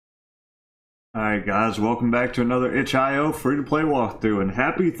Alright guys, welcome back to another itch.io free-to-play walkthrough, and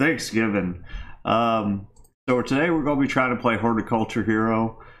happy Thanksgiving! So today we're going to be trying to play Horticulture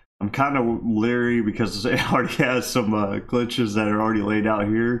Hero. I'm kind of leery because it already has some glitches that are already laid out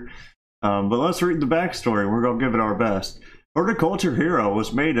here. But let's read the backstory, we're going to give it our best. Horticulture Hero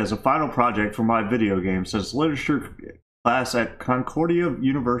was made as a final project for my video game since literature class at Concordia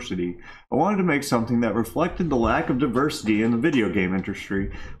University. I wanted to make something that reflected the lack of diversity in the video game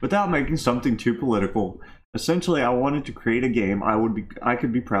industry without making something too political. Essentially, I wanted to create a game I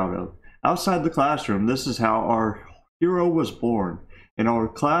could be proud of. Outside the classroom, this is how our hero was born. In our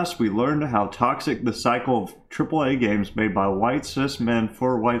class, we learned how toxic the cycle of AAA games made by white cis men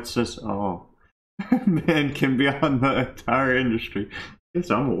for white cis men can be on the entire industry. Guess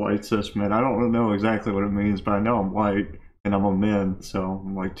I'm a white cis man. I don't know exactly what it means, but I know I'm white and I'm a man, so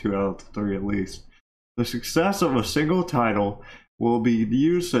I'm like 2 out of 3 at least. The success of a single title will be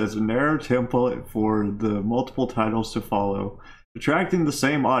used as a narrow template for the multiple titles to follow, attracting the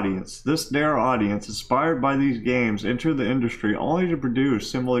same audience. This narrow audience, inspired by these games, enter the industry only to produce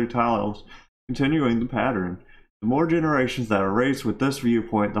similar titles, continuing the pattern. The more generations that are raised with this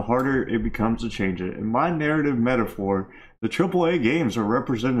viewpoint, the harder it becomes to change it. In my narrative metaphor, the AAA games are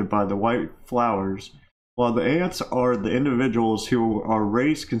represented by the white flowers, while the ants are the individuals who are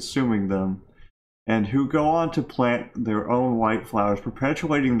raised consuming them, and who go on to plant their own white flowers,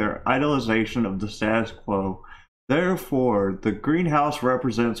 perpetuating their idolization of the status quo. Therefore, the greenhouse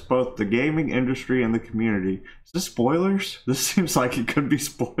represents both the gaming industry and the community. Is this spoilers? This seems like it could be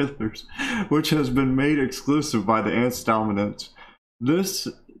spoilers, which has been made exclusive by the ants' dominance. This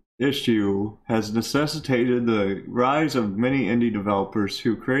issue has necessitated the rise of many indie developers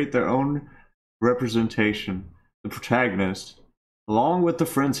who create their own representation. The protagonist, along with the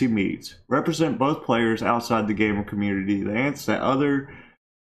friends he meets, represent both players outside the gamer community. The ants that other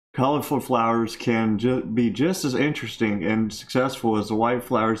colorful flowers can be just as interesting and successful as the white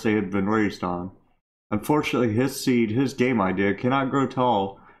flowers they had been raised on. Unfortunately, his seed, his game idea, cannot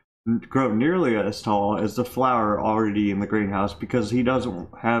grow nearly as tall as the flower already in the greenhouse because he doesn't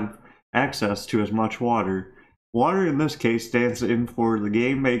have access to as much water. Water in this case stands in for the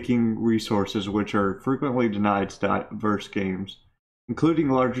game-making resources which are frequently denied to diverse games, including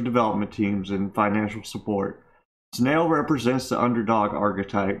larger development teams and financial support. Snail represents the underdog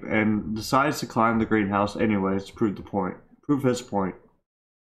archetype and decides to climb the greenhouse anyways to prove his point.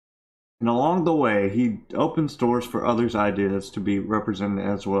 And along the way, he opens doors for others' ideas to be represented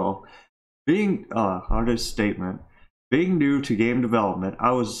as well. Being new to game development,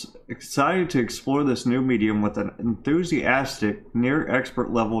 I was excited to explore this new medium with an enthusiastic, near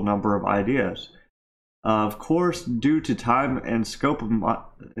expert level number of ideas. Of course, due to time and scope in my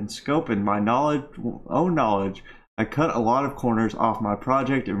own knowledge, I cut a lot of corners off my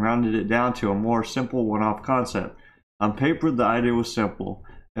project and rounded it down to a more simple one-off concept. On paper, the idea was simple.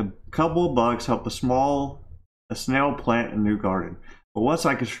 A couple of bugs help a snail plant a new garden. But once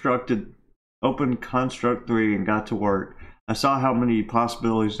I opened Construct 3 and got to work, I saw how many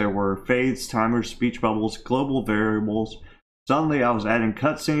possibilities there were. Fades, timers, speech bubbles, global variables. Suddenly I was adding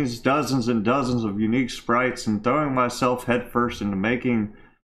cutscenes, dozens and dozens of unique sprites, and throwing myself headfirst into making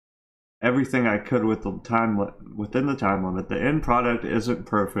everything I could within the time limit. The end product isn't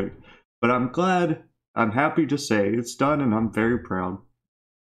perfect, but I'm happy to say it's done, and I'm very proud.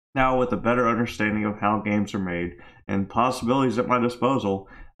 Now, with a better understanding of how games are made and possibilities at my disposal,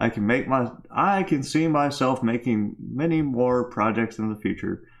 I can see myself making many more projects in the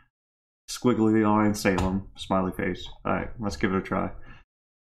future. Squiggly line Salem, smiley face. Alright, let's give it a try.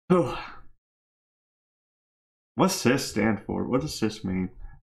 What's cis stand for? What does cis mean?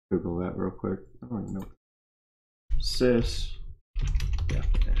 Google that real quick. I don't even know. Cis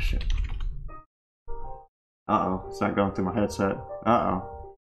definition. Uh-oh, it's not going through my headset. Uh-oh.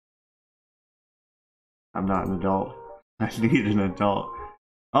 I'm not an adult. I need an adult.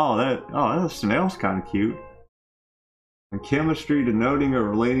 That snail's kind of cute. And chemistry, denoting or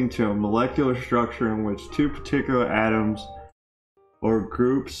relating to a molecular structure in which two particular atoms or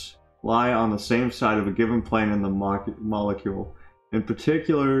groups lie on the same side of a given plane in the molecule. In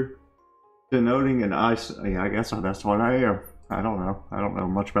particular, denoting an I guess that's what I am. I don't know. I don't know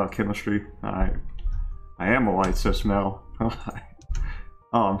much about chemistry. I am a white cis male.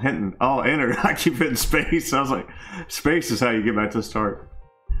 I'm hitting. Enter. I keep hitting space. I was like, space is how you get back to the start.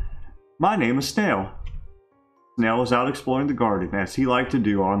 My name is Snail. Snail was out exploring the garden, as he liked to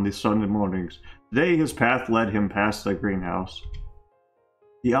do on the Sunday mornings. Today, his path led him past the greenhouse.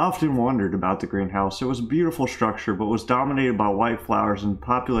 He often wondered about the greenhouse. It was a beautiful structure, but was dominated by white flowers and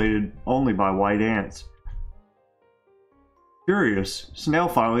populated only by white ants. Curious, Snail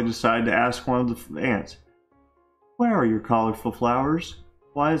finally decided to ask one of the ants, "Where are your colorful flowers?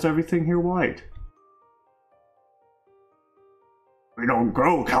 Why is everything here white?" "We don't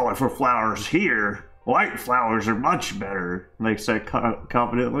grow colorful flowers here. White flowers are much better," they said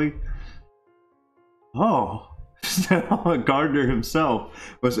confidently. Oh, Snail Gardener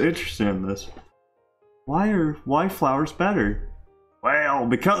himself was interested in this. Why are white flowers better? Well,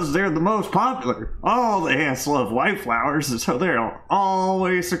 because they're the most popular. All the ants love white flowers, so they're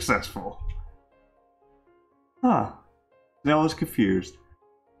always successful. Huh. Snail was confused.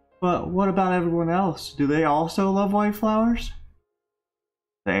 But what about everyone else? Do they also love white flowers?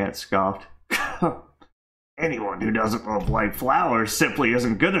 The ant scoffed. Anyone who doesn't love white flowers simply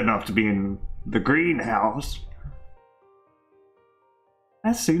isn't good enough to be in the greenhouse.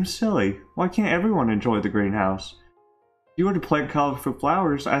 That seems silly. Why can't everyone enjoy the greenhouse? If you were to plant colorful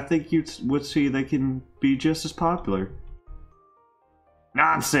flowers, I think you would see they can be just as popular.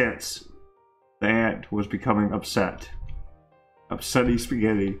 Nonsense! The ant was becoming upset. Upsetty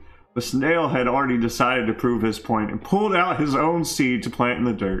spaghetti. The snail had already decided to prove his point and pulled out his own seed to plant in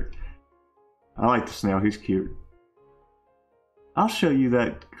the dirt. I like the snail, he's cute. I'll show you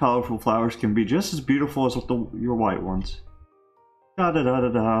that colorful flowers can be just as beautiful as your white ones.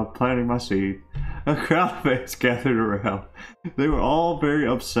 Da-da-da-da-da, planting my seed. A crowd of ants gathered around. They were all very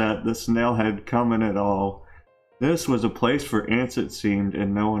upset that Snail had come in at all. This was a place for ants, it seemed,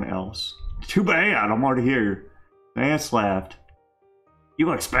 and no one else. Too bad, I'm already here. The ants laughed.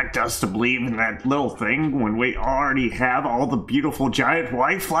 You expect us to believe in that little thing when we already have all the beautiful giant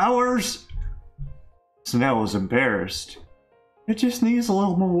white flowers? Snail was embarrassed. It just needs a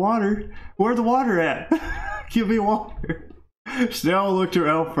little more water. Where's the water at? Give me water. Snail looked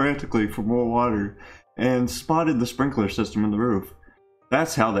around frantically for more water and spotted the sprinkler system in the roof.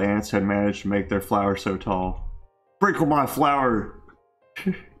 That's how the ants had managed to make their flower so tall. Sprinkle my flower!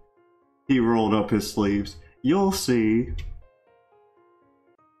 He rolled up his sleeves. You'll see.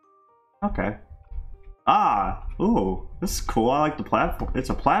 Okay. Ah! Ooh, this is cool. I like the platform.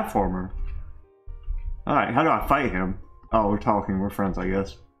 It's a platformer. Alright, how do I fight him? Oh, we're talking. We're friends, I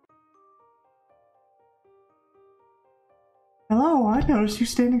guess. Hello, I noticed you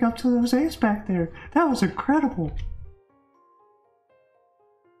standing up to those ants back there. That was incredible.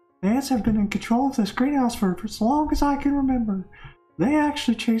 The ants have been in control of this greenhouse for as long as I can remember. They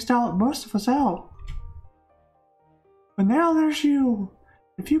actually chased out most of us out. But now there's you.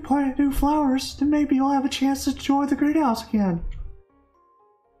 If you plant new flowers, then maybe you'll have a chance to enjoy the greenhouse again.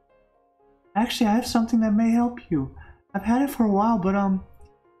 Actually, I have something that may help you. I've had it for a while, but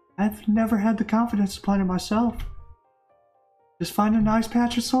I've never had the confidence to plant it myself. Just find a nice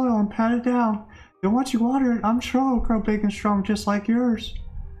patch of soil and pat it down. Then once you water it, I'm sure it'll grow big and strong just like yours.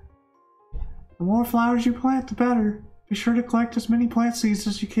 The more flowers you plant, the better. Be sure to collect as many plant seeds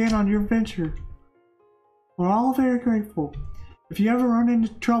as you can on your venture. We're all very grateful. If you ever run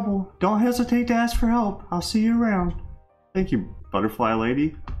into trouble, don't hesitate to ask for help. I'll see you around. Thank you, butterfly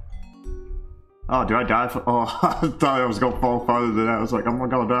lady. Oh, do I die? Oh, I thought I was gonna fall farther than that. I was like, I'm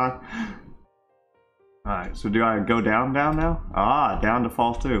gonna die. Alright, so do I go down now? Ah, down to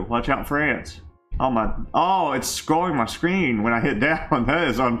fall too. Watch out for ants. Oh my, oh, it's scrolling my screen when I hit down. That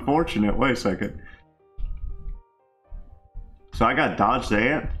is unfortunate. Wait a second. So I got dodged the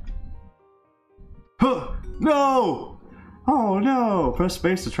ant? Huh, no! Oh no! Press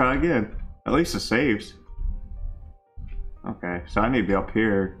space to try again. At least it saves. Okay, so I need to be up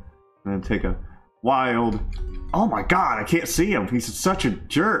here and then take a wild... Oh my god, I can't see him. He's such a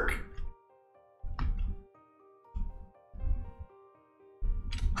jerk.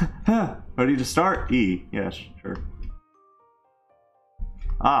 Ready to start? E. Yes, sure.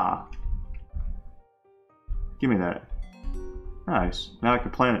 Ah. Give me that. Nice. Now I can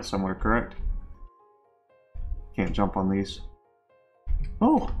plant it somewhere, correct? Can't jump on these.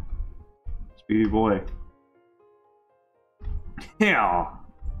 Oh! Speedy boy. Yeah!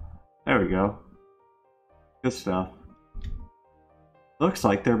 There we go. Good stuff. Looks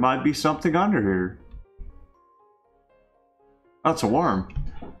like there might be something under here. Oh, it's a worm.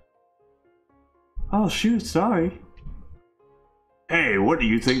 Oh shoot, sorry. Hey, what do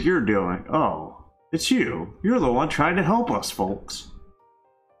you think you're doing? Oh, it's you. You're the one trying to help us, folks.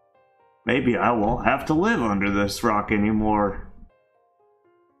 Maybe I won't have to live under this rock anymore.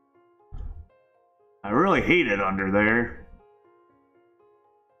 I really hate it under there.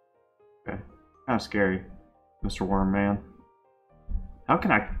 Okay, kind of scary, Mr. Worm Man. How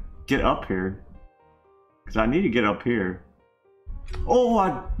can I get up here? Because I need to get up here.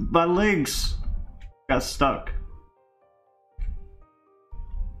 Oh, my legs got stuck.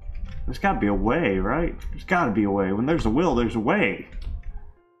 There's gotta be a way, right? There's gotta be a way. When there's a will, there's a way.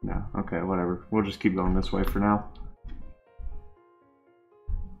 No, okay, whatever. We'll just keep going this way for now.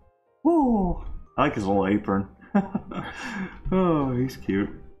 Woo! I like his little apron. Oh, he's cute.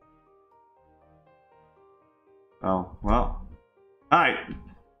 Oh, well. Alright.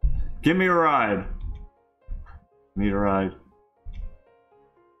 Give me a ride. Need a ride.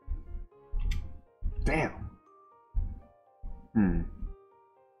 Damn.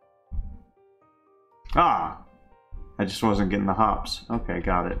 Ah! I just wasn't getting the hops. Okay,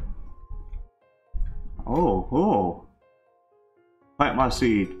 got it. Oh, oh. Plant my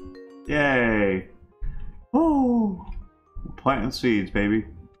seed. Yay. Oh. Planting seeds, baby.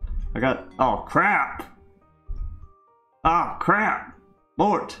 I got... Oh, crap! Ah, crap!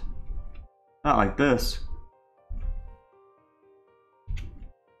 Lord! Not like this.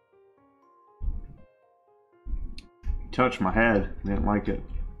 Touched my head. Didn't like it.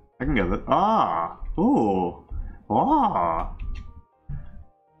 I can get it. Ah! Ooh! Ah!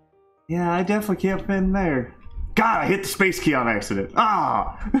 Yeah, I definitely can't fit in there. God, I hit the space key on accident.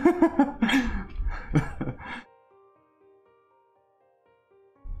 Ah! I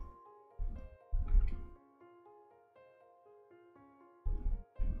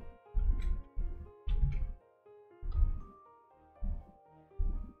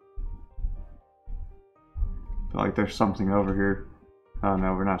feel like there's something over here. Oh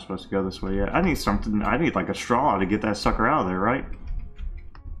no, we're not supposed to go this way yet. I need something. I need like a straw to get that sucker out of there, right?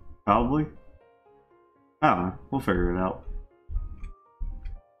 Probably. I don't know. We'll figure it out.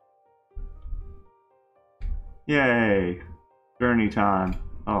 Yay! Journey time.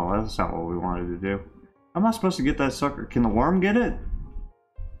 Oh, that's not what we wanted to do. How am I supposed to get that sucker? Can the worm get it?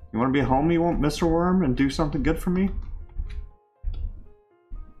 You want to be a homie, Mr. Worm, and do something good for me?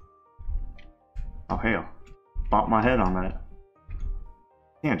 Oh, hell. Bopped my head on that.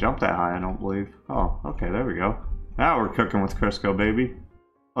 Can't jump that high, I don't believe. Oh, okay, there we go. Now we're cooking with Crisco, baby.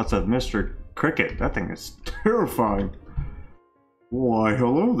 What's a Mr. Cricket? That thing is terrifying. Why,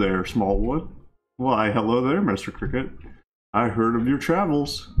 hello there, small one. Why, hello there, Mr. Cricket. I heard of your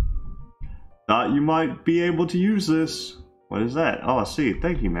travels. Thought you might be able to use this. What is that? Oh, I see.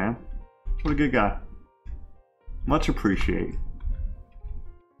 Thank you, man. What a good guy. Much appreciate.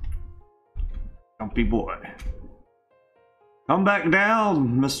 Dumpy boy. Come back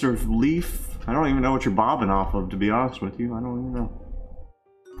down, Mr. Leaf. I don't even know what you're bobbing off of, to be honest with you. I don't even know.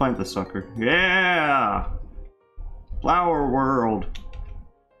 Plant the sucker. Yeah! Flower world.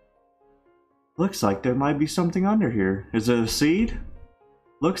 Looks like there might be something under here. Is it a seed?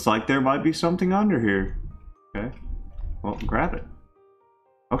 Looks like there might be something under here. Okay. Well, grab it.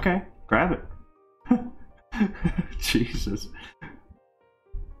 Okay, grab it. Jesus.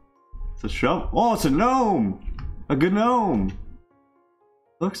 It's a shovel. Oh, it's a gnome! A gnome!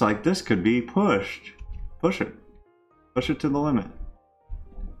 Looks like this could be pushed. Push it. Push it to the limit.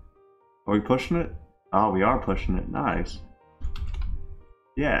 Are we pushing it? Oh, we are pushing it. Nice.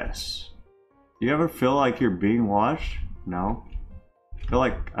 Yes. Do you ever feel like you're being watched? No. I feel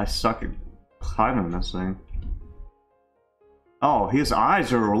like I suck at climbing this thing. Oh, his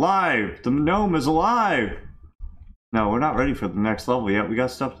eyes are alive! The gnome is alive! No, we're not ready for the next level yet. We got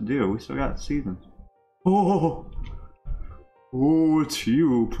stuff to do. We still got seasons. Oh! Oh, it's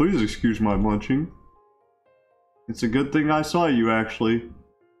you. Please excuse my munching. It's a good thing I saw you, actually.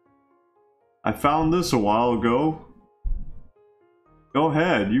 I found this a while ago. Go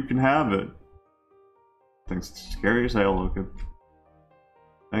ahead, you can have it. Thing's scary as hell looking.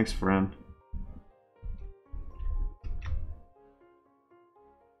 Thanks, friend.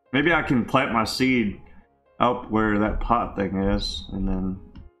 Maybe I can plant my seed up where that pot thing is, and then...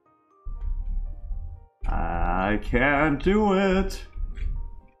 I can't do it!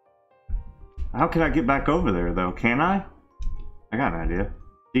 How can I get back over there, though? Can I? I got an idea.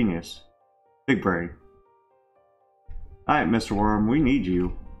 Genius. Big brain. Alright, Mr. Worm, we need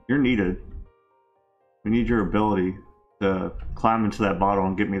you. You're needed. We need your ability to climb into that bottle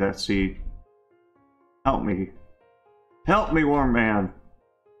and get me that seed. Help me. Help me, Worm Man!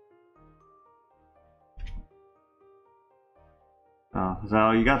 Oh, is that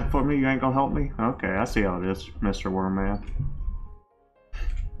all you got for me? You ain't gonna help me? Okay, I see how it is, Mr. Worm Man.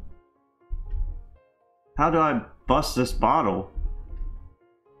 How do I bust this bottle?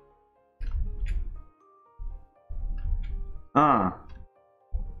 There's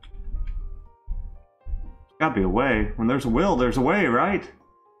gotta be a way. When there's a will, there's a way, right?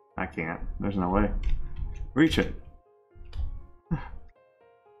 I can't. There's no way. Reach it.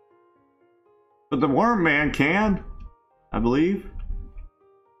 But the Worm Man can, I believe.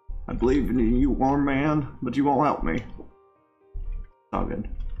 I believe in you, Worm Man, but you won't help me. It's all good.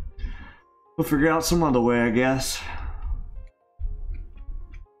 We'll figure out some other way, I guess.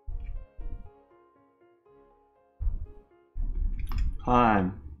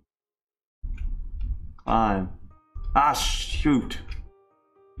 Climb. Climb. Ah, shoot.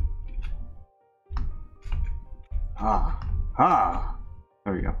 Ah. Ah.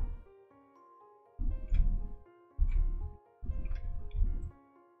 There we go.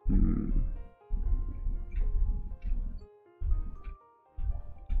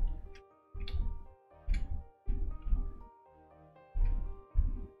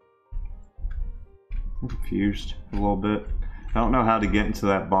 I'm confused a little bit. I don't know how to get into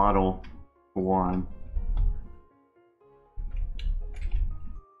that bottle, for one.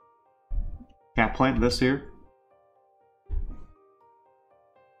 Can't plant this here?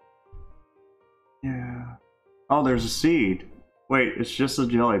 Yeah. Oh, there's a seed. Wait, it's just a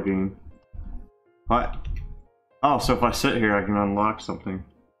jelly bean. What? Oh, so if I sit here, I can unlock something.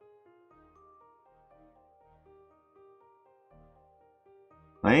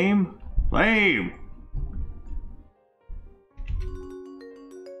 Lame? Lame!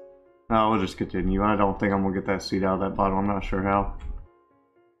 No, we'll just continue. I don't think I'm gonna get that seed out of that bottle. I'm not sure how.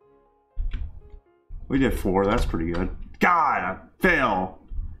 We did 4. That's pretty good. God, I fell!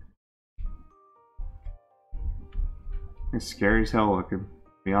 It's scary as hell looking, to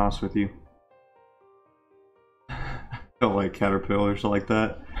be honest with you. Don't like caterpillars like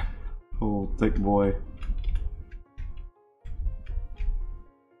that. Oh, thick boy.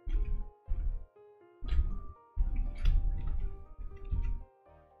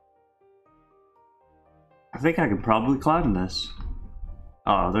 I think I can probably climb this.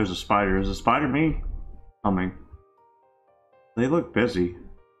 Oh, there's a spider. Is a spider me? Coming. They look busy.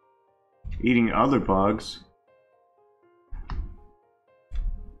 Eating other bugs.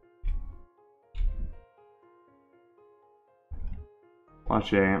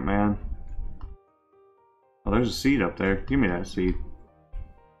 Watch it, Ant-Man. Oh, there's a seed up there. Give me that seed.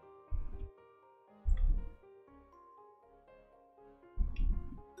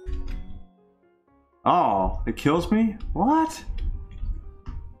 Oh, it kills me? What?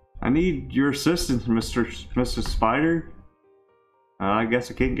 I need your assistance, Mr. Spider. I guess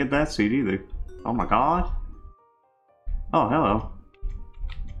I can't get that seed either. Oh my god. Oh, hello.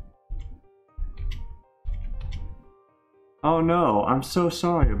 Oh no, I'm so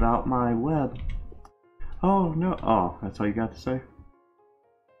sorry about my web. Oh no. Oh, that's all you got to say?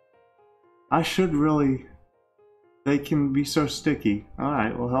 I should really... They can be so sticky.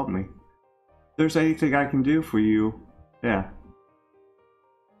 Alright, well help me. If there's anything I can do for you, yeah.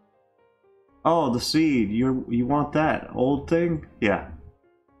 Oh, the seed. You want that old thing? Yeah.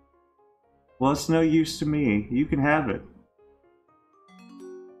 Well, it's no use to me. You can have it.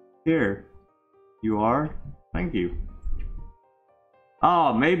 Here. You are? Thank you.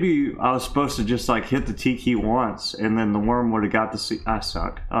 Oh, maybe I was supposed to just like hit the T key once and then the worm would have got the seed. I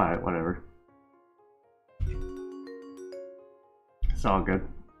suck. Alright, whatever. It's all good.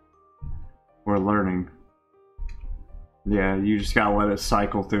 We're learning. Yeah, you just gotta let it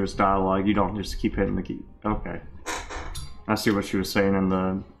cycle through its dialogue. You don't just keep hitting the key. Okay. I see what she was saying in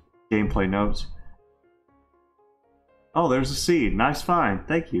the gameplay notes. Oh, there's a seed. Nice find.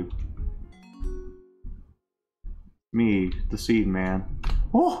 Thank you. Me, the seed man.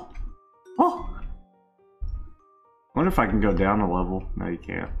 Oh! Oh! Wonder if I can go down a level. No, you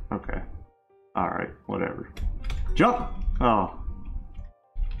can't. Okay. Alright, whatever. Jump! Oh.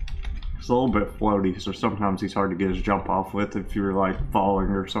 It's a little bit floaty, so sometimes he's hard to get his jump off with if you're like falling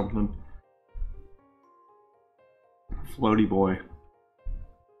or something. Floaty boy.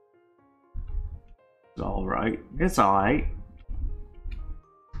 It's alright. It's alright.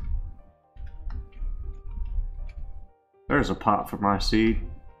 There's a pot for my seed.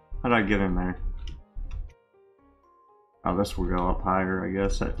 How'd I get in there? Oh, this will go up higher, I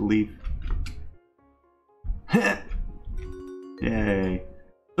guess, that leaf. Yay.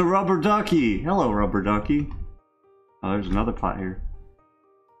 The rubber ducky! Hello, rubber ducky. Oh, there's another pot here.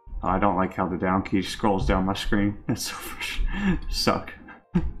 Oh, I don't like how the down key scrolls down my screen. That's so suck.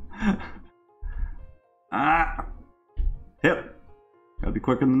 Ah! Hip! Gotta be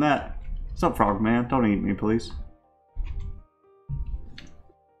quicker than that. What's up, frog man? Don't eat me, please.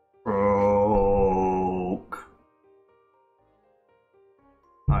 Broke.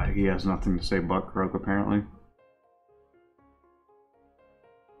 Alright, he has nothing to say but croak, apparently.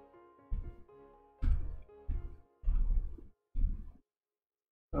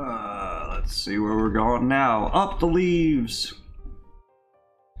 Let's see where we're going now. Up the leaves!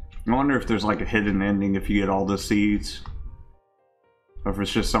 I wonder if there's like a hidden ending if you get all the seeds. Or if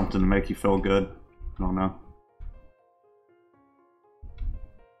it's just something to make you feel good. I don't know.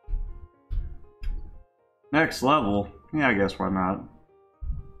 Next level. Yeah, I guess why not.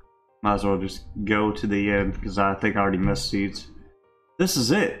 Might as well just go to the end because I think I already missed seeds. This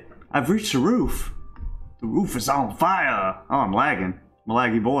is it. I've reached the roof. The roof is on fire. Oh, I'm lagging. I'm a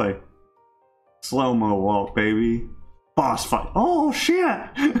laggy boy. Slow-mo walk, baby. Boss fight. Oh, shit.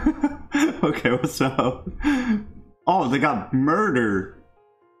 Okay, what's up? Oh, they got murder.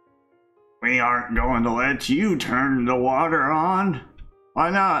 We aren't going to let you turn the water on.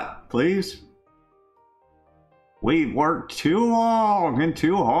 Why not, please? We've worked too long and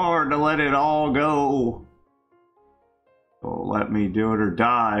too hard to let it all go. So let me do it or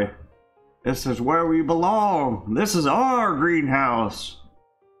die. This is where we belong. This is our greenhouse.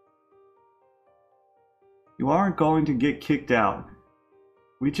 You aren't going to get kicked out.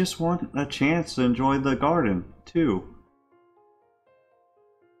 We just want a chance to enjoy the garden, too.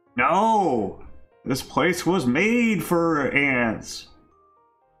 No! This place was made for ants.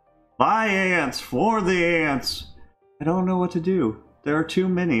 By ants, for the ants. I don't know what to do. There are too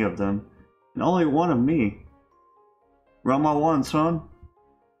many of them, and only one of me. Run my one, son.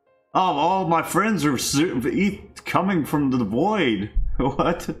 Oh, all my friends are coming from the void.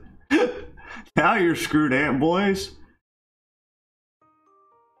 What? Now you're screwed, ant boys.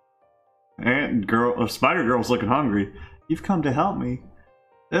 Ant girl, Spider Girl's looking hungry. You've come to help me.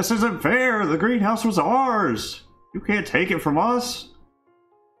 This isn't fair. The greenhouse was ours. You can't take it from us.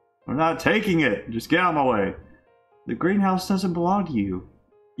 We're not taking it. Just get out of my way. The greenhouse doesn't belong to you.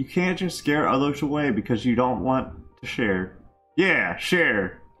 You can't just scare others away because you don't want to share. Yeah,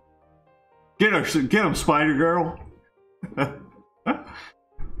 share. Get him, Spider Girl.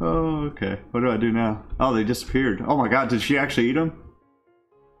 Oh, okay. What do I do now? Oh, they disappeared. Oh my god, did she actually eat them?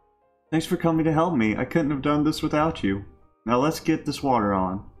 Thanks for coming to help me. I couldn't have done this without you. Now let's get this water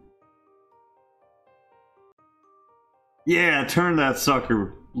on. Yeah, turn that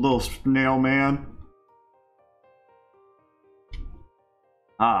sucker, little snail man.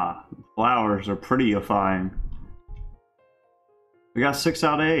 Ah, flowers are prettyifying. We got 6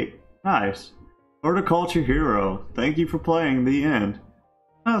 out of 8. Nice. Horticulture Hero. Thank you for playing the end.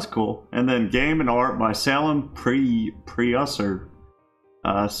 That's cool. And then Game and Art by Salem Preusser.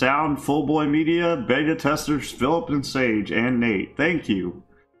 Sound, Full Boy Media, beta testers Philip and Sage, and Nate. Thank you.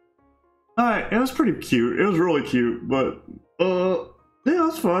 Alright, it was pretty cute. It was really cute, but yeah, it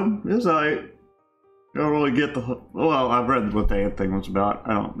was fun. It was alright. I don't really get the... Well, I've read what the ant thing was about.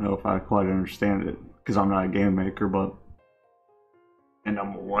 I don't know if I quite understand it, because I'm not a game maker, but... And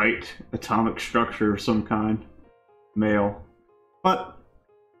I'm a white atomic structure of some kind. Male. But...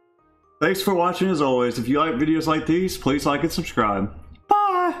 Thanks for watching as always. If you like videos like these, please like and subscribe.